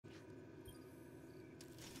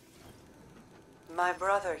My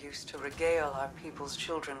brother used to regale our people's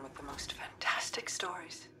children with the most fantastic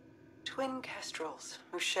stories. Twin kestrels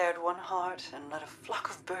who shared one heart and led a flock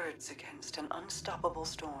of birds against an unstoppable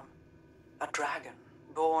storm. A dragon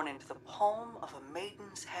born into the palm of a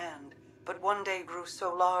maiden's hand, but one day grew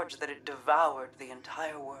so large that it devoured the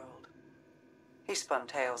entire world. He spun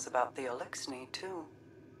tales about the Elixni, too.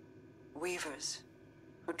 Weavers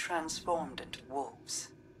who transformed into wolves.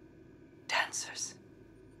 Dancers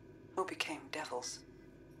who became devils.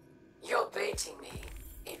 You're baiting me.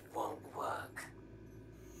 It won't work.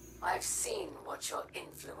 I've seen what your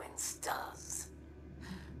influence does.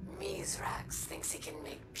 Mizrax thinks he can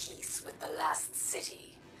make peace with the last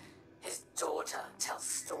city. His daughter tells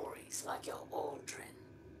stories like your Aldrin.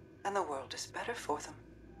 And the world is better for them.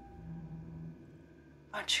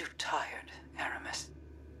 Aren't you tired, Eramis?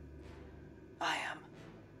 I am.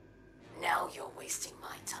 Now you're wasting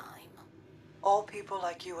my time. All people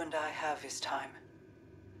like you and I have is time.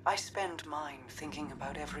 I spend mine thinking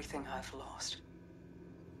about everything I've lost.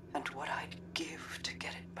 And what I'd give to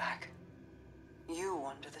get it back. You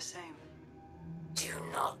wonder the same. Do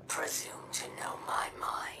not presume to know my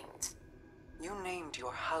mind. You named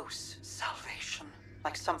your house Salvation,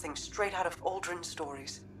 like something straight out of Aldrin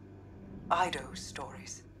stories. Ido's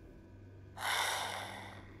stories.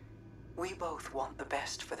 We both want the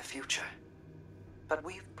best for the future. But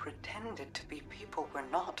we've pretended to be people we're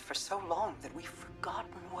not for so long that we've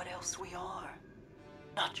forgotten what else we are.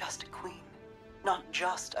 Not just a queen. Not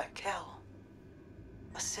just a Kell.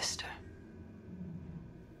 A sister.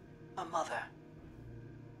 A mother.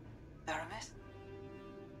 Eramis?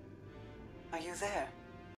 Are you there?